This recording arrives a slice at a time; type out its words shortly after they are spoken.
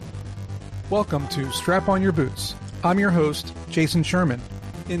Welcome to Strap On Your Boots. I'm your host, Jason Sherman.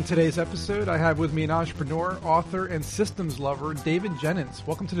 In today's episode, I have with me an entrepreneur, author, and systems lover, David Jenyns.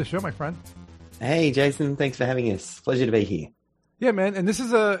 Welcome to the show, my friend. Hey, Jason. Thanks for having us. Pleasure to be here. Yeah, man. And this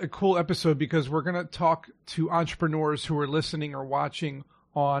is a cool episode because we're going to talk to entrepreneurs who are listening or watching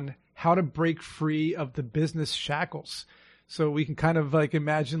on how to break free of the business shackles. So we can kind of like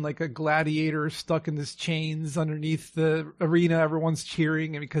imagine like a gladiator stuck in his chains underneath the arena. Everyone's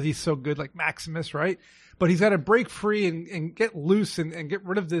cheering and because he's so good, like Maximus, right? But he's got to break free and get loose and get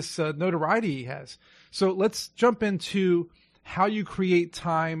rid of this notoriety he has. So let's jump into how you create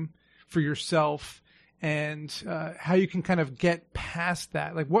time for yourself and how you can kind of get past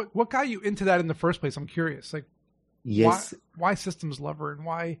that. Like what got you into that in the first place? I'm curious. Like, yes, why systems lover and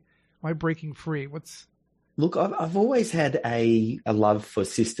why breaking free? Look, I've always had a love for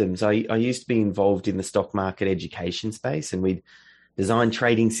systems. I used to be involved in the stock market education space, and we'd design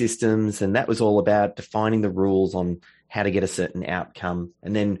trading systems, and that was all about defining the rules on how to get a certain outcome.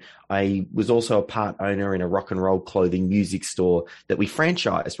 And then I was also a part owner in a rock and roll clothing music store that we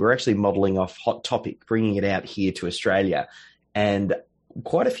franchised. We're actually modeling off Hot Topic, bringing it out here to Australia. And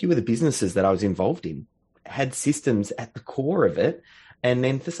quite a few of the businesses that I was involved in had systems at the core of it. And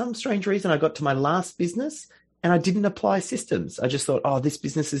then for some strange reason, I got to my last business and I didn't apply systems. I just thought, oh, this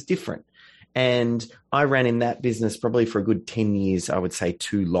business is different. And I ran in that business probably for a good 10 years, I would say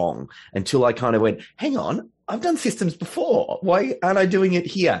too long, until I kind of went, hang on, I've done systems before. Why aren't I doing it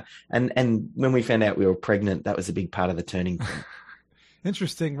here? And when we found out we were pregnant, that was a big part of the turning point.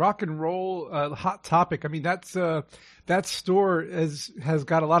 Interesting. Rock and roll, Hot Topic. I mean, that store has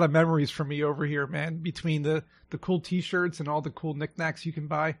got a lot of memories for me over here, man, between the cool t-shirts and all the cool knickknacks you can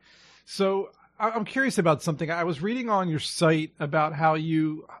buy. So I'm curious about something. I was reading on your site about how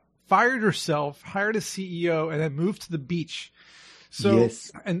you fired yourself, hired a CEO, and then moved to the beach. So,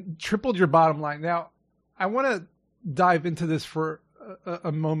 yes. And tripled your bottom line. Now, I want to dive into this for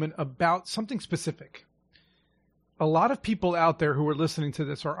a moment about something specific. A lot of people out there who are listening to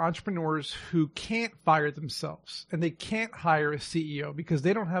this are entrepreneurs who can't fire themselves and they can't hire a CEO because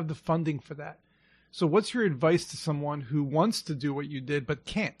they don't have the funding for that. So what's your advice to someone who wants to do what you did but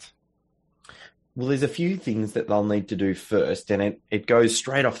can't? Well, there's a few things that they'll need to do first, and it goes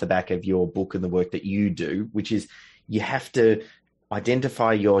straight off the back of your book and the work that you do, which is you have to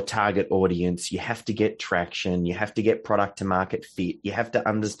identify your target audience. You have to get traction. You have to get product to market fit. You have to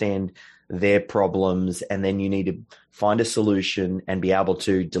understand their problems, and then you need to find a solution and be able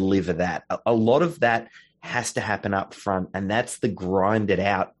to deliver that. A lot of that has to happen up front, and that's the grinded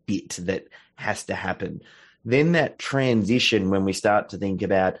out bit that has to happen. Then that transition, when we start to think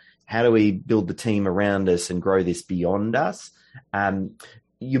about how do we build the team around us and grow this beyond us,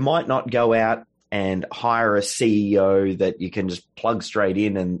 you might not go out and hire a CEO that you can just plug straight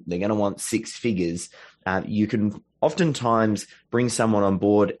in and they're going to want six figures. You can oftentimes bring someone on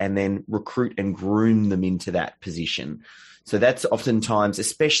board and then recruit and groom them into that position. So that's oftentimes,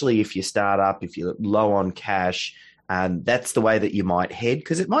 especially if you start up, if you're low on cash, that's the way that you might head,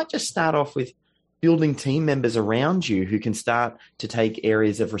 because it might just start off with building team members around you who can start to take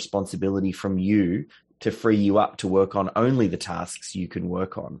areas of responsibility from you to free you up to work on only the tasks you can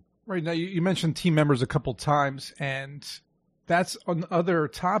work on. Right. Now, you mentioned team members a couple times, and that's another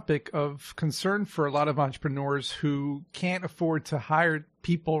topic of concern for a lot of entrepreneurs who can't afford to hire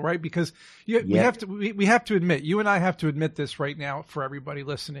people, right? Because we have to admit, you and I have to admit this right now for everybody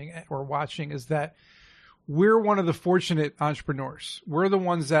listening or watching, is that we're one of the fortunate entrepreneurs. We're the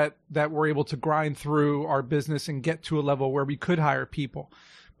ones that were able to grind through our business and get to a level where we could hire people.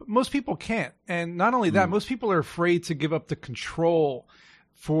 But most people can't. And not only that, most people are afraid to give up the control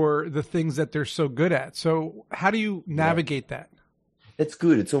for the things that they're so good at. So how do you navigate that? It's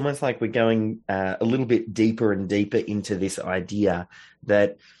good. It's almost like we're going a little bit deeper and deeper into this idea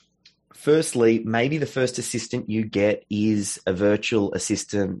that, firstly, maybe the first assistant you get is a virtual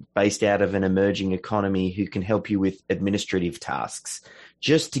assistant based out of an emerging economy who can help you with administrative tasks,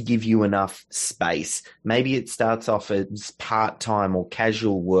 just to give you enough space. Maybe it starts off as part-time or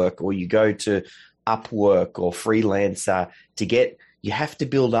casual work, or you go to Upwork or Freelancer you have to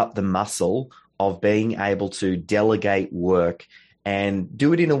build up the muscle of being able to delegate work and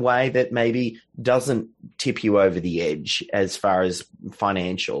do it in a way that maybe doesn't tip you over the edge as far as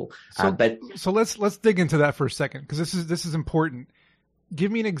financial. So let's dig into that for a second, because this is important.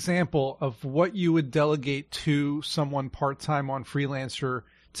 Give me an example of what you would delegate to someone part-time on Freelancer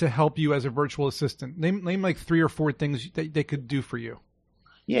to help you as a virtual assistant. Name like 3 or 4 things that they could do for you.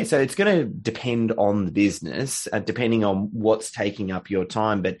 Yeah, so it's going to depend on the business, depending on what's taking up your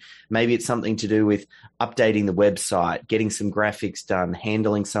time. But maybe it's something to do with updating the website, getting some graphics done,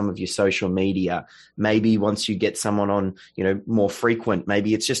 handling some of your social media. Maybe once you get someone on, more frequent,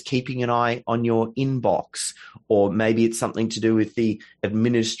 maybe it's just keeping an eye on your inbox, or maybe it's something to do with the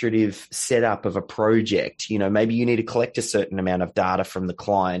administrative setup of a project. Maybe you need to collect a certain amount of data from the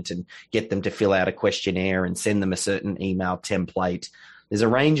client and get them to fill out a questionnaire and send them a certain email template. There's a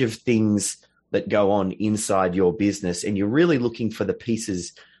range of things that go on inside your business, and you're really looking for the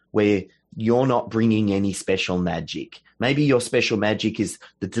pieces where you're not bringing any special magic. Maybe your special magic is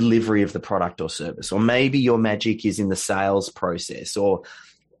the delivery of the product or service, or maybe your magic is in the sales process. Or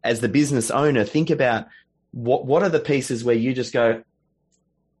as the business owner, think about what are the pieces where you just go,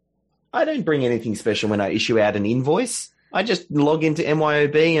 I don't bring anything special when I issue out an invoice. I just log into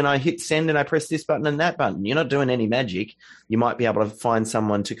MYOB and I hit send and I press this button and that button. You're not doing any magic. You might be able to find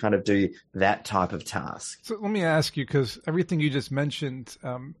someone to kind of do that type of task. So let me ask you, because everything you just mentioned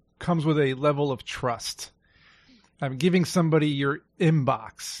comes with a level of trust. Giving somebody your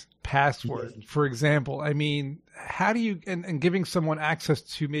inbox password, for example. I mean, how do you, and giving someone access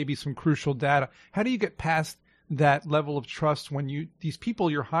to maybe some crucial data, how do you get past that level of trust when these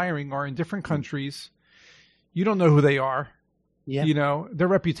people you're hiring are in different countries? You don't know who they are. Yeah. Their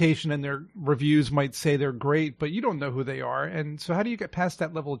reputation and their reviews might say they're great, but you don't know who they are. And so how do you get past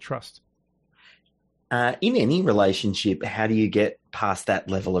that level of trust? In any relationship, how do you get past that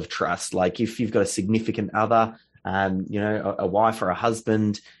level of trust? Like if you've got a significant other, a wife or a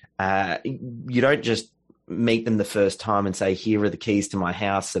husband, you don't just meet them the first time and say, here are the keys to my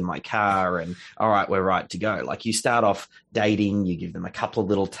house and my car, and all right, we're right to go. Like you start off dating, you give them a couple of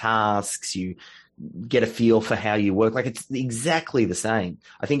little tasks, you get a feel for how you work. Like it's exactly the same.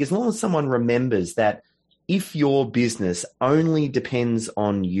 I think as long as someone remembers that if your business only depends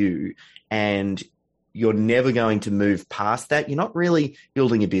on you and you're never going to move past that, you're not really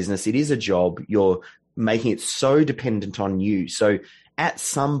building a business. It is a job. You're making it so dependent on you. So at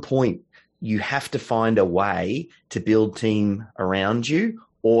some point, you have to find a way to build team around you,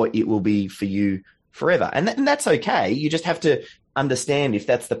 or it will be for you forever. And that's okay. You just have to understand if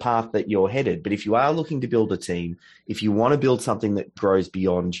that's the path that you're headed. But if you are looking to build a team, if you want to build something that grows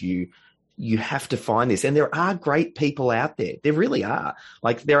beyond you, you have to find this. And there are great people out there. There really are.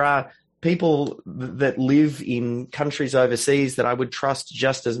 Like there are people that live in countries overseas that I would trust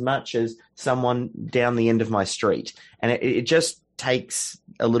just as much as someone down the end of my street. And it just takes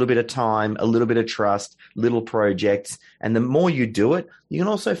a little bit of time, a little bit of trust, little projects. And the more you do it, you can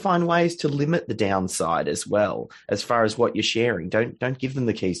also find ways to limit the downside as well, as far as what you're sharing. Don't give them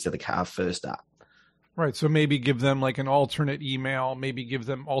the keys to the car first up. Right. So maybe give them like an alternate email, maybe give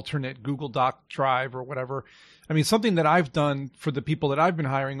them alternate Google Doc Drive or whatever. I mean, something that I've done for the people that I've been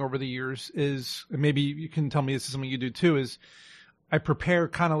hiring over the years is, and maybe you can tell me this is something you do too, is I prepare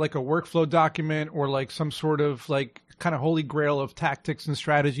kind of like a workflow document or like some sort of like kind of holy grail of tactics and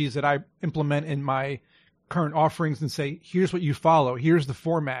strategies that I implement in my current offerings and say, here's what you follow. Here's the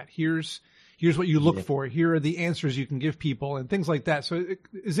format. Here's what you look for. Here are the answers you can give people and things like that. So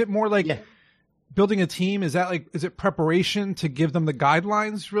is it more like building a team? Is it preparation to give them the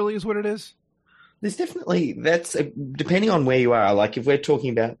guidelines really is what it is? There's definitely, that's depending on where you are. Like if we're talking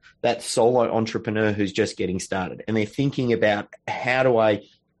about that solo entrepreneur who's just getting started and they're thinking about how do I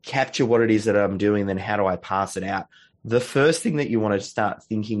capture what it is that I'm doing, then how do I pass it out? The first thing that you want to start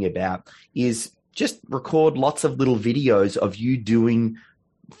thinking about is just record lots of little videos of you doing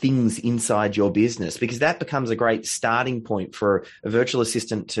things inside your business, because that becomes a great starting point for a virtual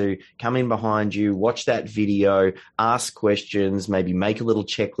assistant to come in behind you, watch that video, ask questions, maybe make a little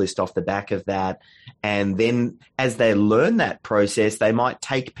checklist off the back of that. And then as they learn that process, they might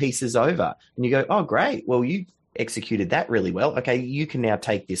take pieces over and you go, oh, great. Well, you executed that really well. Okay, you can now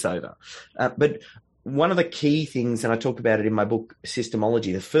take this over. But one of the key things, and I talk about it in my book,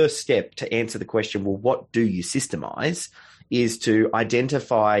 Systemology, the first step to answer the question, well, what do you systemize, is to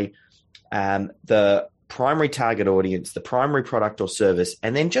identify the primary target audience, the primary product or service,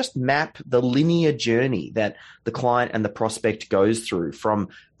 and then just map the linear journey that the client and the prospect goes through from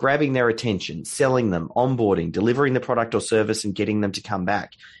grabbing their attention, selling them, onboarding, delivering the product or service, and getting them to come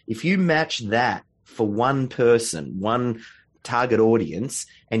back. If you match that for one person, one target audience,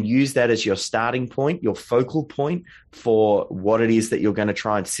 and use that as your starting point, your focal point for what it is that you're going to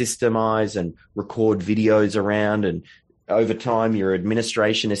try and systemize and record videos around, and over time your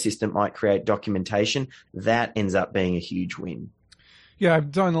administration assistant might create documentation, that ends up being a huge win. Yeah,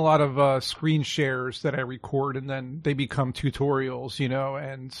 I've done a lot of screen shares that I record and then they become tutorials,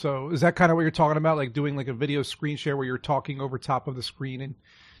 and so is that kind of what you're talking about, like doing like a video screen share where you're talking over top of the screen and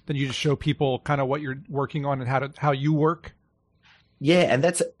then you just show people kind of what you're working on and how you work? Yeah, and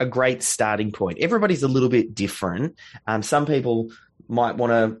that's a great starting point. Everybody's a little bit different. Some people might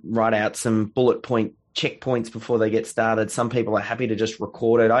want to write out some bullet point checkpoints before they get started. Some people are happy to just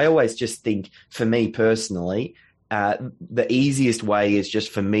record it. I always just think, for me personally, the easiest way is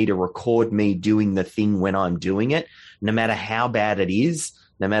just for me to record me doing the thing when I'm doing it, no matter how bad it is,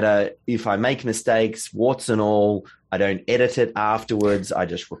 no matter if I make mistakes, warts and all. I don't edit it afterwards. I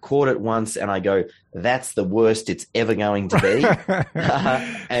just record it once and I go, that's the worst it's ever going to be.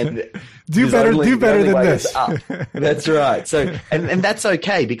 And do better than this. That's right. So, and that's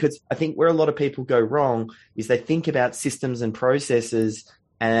okay, because I think where a lot of people go wrong is they think about systems and processes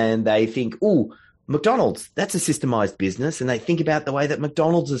and they think, oh, McDonald's, that's a systemized business. And they think about the way that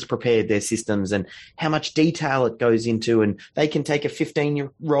McDonald's has prepared their systems and how much detail it goes into. And they can take a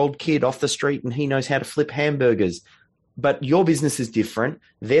 15-year-old kid off the street and he knows how to flip hamburgers. But your business is different.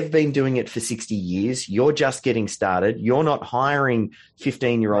 They've been doing it for 60 years. You're just getting started. You're not hiring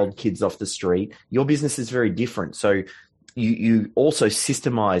 15-year-old kids off the street. Your business is very different. So you also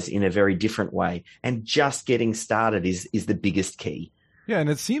systemize in a very different way. And just getting started is the biggest key. Yeah, and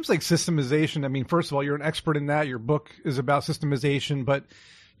it seems like systemization, I mean, first of all, you're an expert in that. Your book is about systemization, but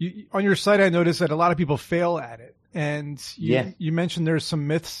on your site, I noticed that a lot of people fail at it. And you mentioned there's some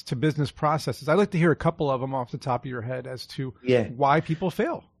myths to business processes. I'd like to hear a couple of them off the top of your head as to why people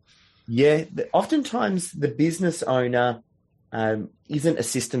fail. Yeah, oftentimes the business owner isn't a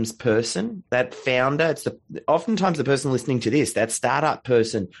systems person. That founder, oftentimes the person listening to this, that startup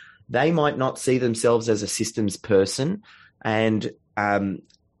person, they might not see themselves as a systems person, and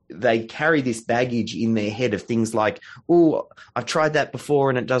they carry this baggage in their head of things like, oh, I've tried that before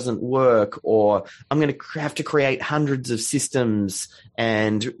and it doesn't work, or I'm going to have to create hundreds of systems.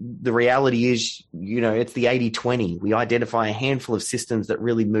 And the reality is, it's the 80-20. We identify a handful of systems that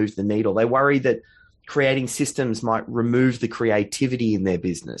really move the needle. They worry that creating systems might remove the creativity in their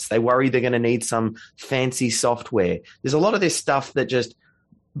business. They worry they're going to need some fancy software. There's a lot of this stuff that just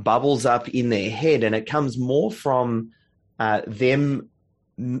bubbles up in their head, and it comes more from them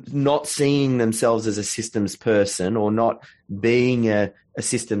not seeing themselves as a systems person or not being a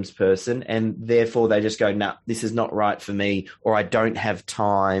systems person, and therefore they just go, nah, this is not right for me, or I don't have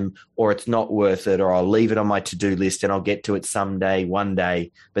time, or it's not worth it, or I'll leave it on my to-do list and I'll get to it someday, one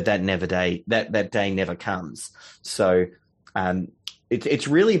day, but that day never comes. So it's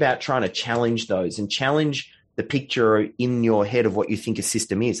really about trying to challenge those and challenge the picture in your head of what you think a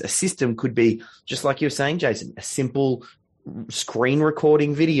system is. A system could be, just like you were saying, Jason, a simple screen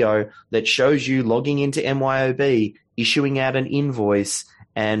recording video that shows you logging into MYOB, issuing out an invoice,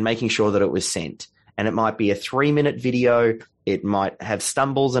 and making sure that it was sent. And it might be a 3-minute video. It might have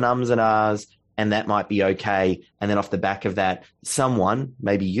stumbles and ums and ahs, and that might be okay. And then off the back of that, someone,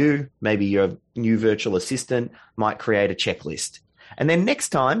 maybe you, maybe your new virtual assistant, might create a checklist. And then next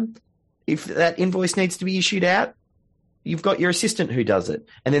time, if that invoice needs to be issued out, you've got your assistant who does it.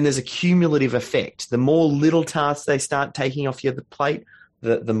 And then there's a cumulative effect. The more little tasks they start taking off your plate,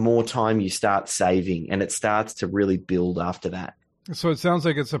 the more time you start saving, and it starts to really build after that. So it sounds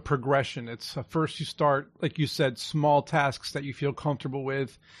like it's a progression. It's first you start, like you said, small tasks that you feel comfortable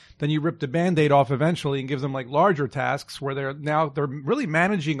with. Then you rip the Band-Aid off eventually and give them like larger tasks where they're really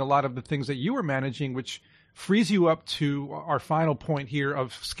managing a lot of the things that you were managing, which frees you up to our final point here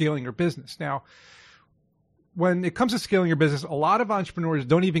of scaling your business. Now, when it comes to scaling your business, a lot of entrepreneurs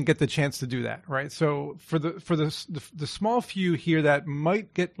don't even get the chance to do that, right? So for the small few here that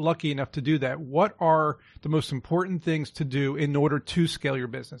might get lucky enough to do that, what are the most important things to do in order to scale your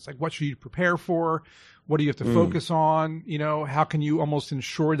business? Like, what should you prepare for? What do you have to focus on? How can you almost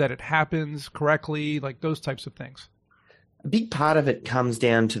ensure that it happens correctly? Like those types of things. A big part of it comes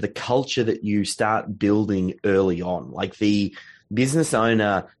down to the culture that you start building early on. Like, the business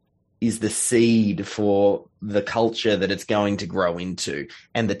owner is the seed for the culture that it's going to grow into,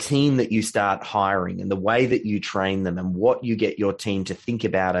 and the team that you start hiring and the way that you train them and what you get your team to think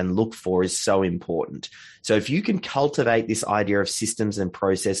about and look for is so important. So if you can cultivate this idea of systems and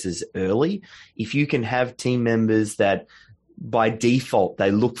processes early, if you can have team members that by default they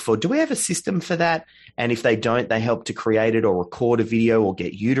look for, do we have a system for that? And if they don't, they help to create it or record a video or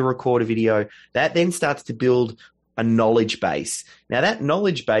get you to record a video. That then starts to build a knowledge base. Now, that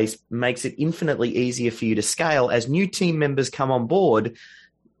knowledge base makes it infinitely easier for you to scale. As new team members come on board,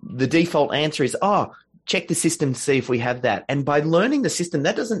 the default answer is, oh, check the system to see if we have that. And by learning the system,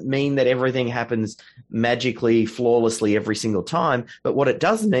 that doesn't mean that everything happens magically, flawlessly every single time. But what it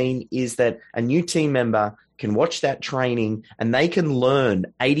does mean is that a new team member can watch that training and they can learn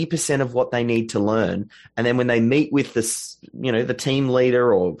 80% of what they need to learn. And then when they meet with this, the team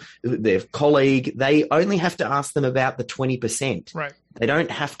leader or their colleague, they only have to ask them about the 20%. Right. They don't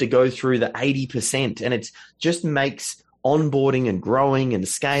have to go through the 80%. And it just makes onboarding and growing and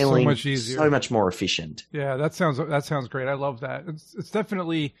scaling so much easier, so much more efficient. Yeah, that sounds great. I love that. It's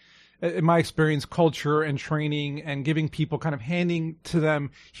definitely, in my experience, culture and training and giving people, kind of handing to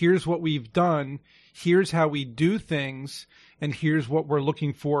them, here's what we've done, here's how we do things, and here's what we're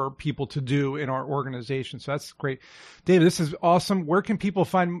looking for people to do in our organization. So that's great. David, this is awesome. Where can people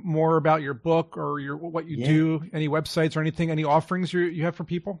find more about your book or what you do? Any websites or anything, any offerings you have for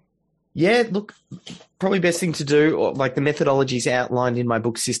people? Yeah, look, probably best thing to do, like the methodologies outlined in my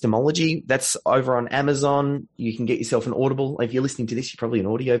book, Systemology, that's over on Amazon. You can get yourself an Audible. If you're listening to this, you're probably an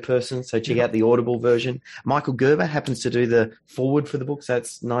audio person, so check out the Audible version. Michael Gerber happens to do the foreword for the book, so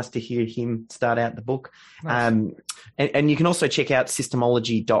it's nice to hear him start out the book. Nice. And you can also check out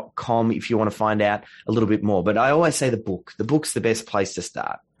systemology.com if you want to find out a little bit more. But I always say the book's the best place to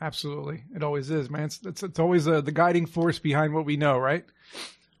start. Absolutely. It always is, man. It's always the guiding force behind what we know, right?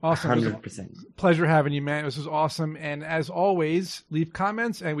 Awesome. 100%. Pleasure having you, man. This was awesome. And as always, leave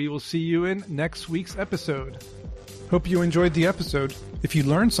comments and we will see you in next week's episode. Hope you enjoyed the episode. If you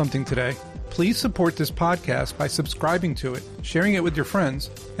learned something today, please support this podcast by subscribing to it, sharing it with your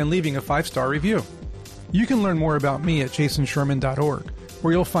friends, and leaving a 5-star review. You can learn more about me at jasonsherman.org,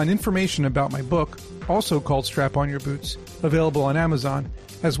 where you'll find information about my book, also called Strap On Your Boots, available on Amazon,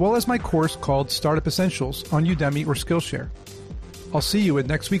 as well as my course called Startup Essentials on Udemy or Skillshare. I'll see you at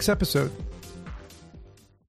next week's episode.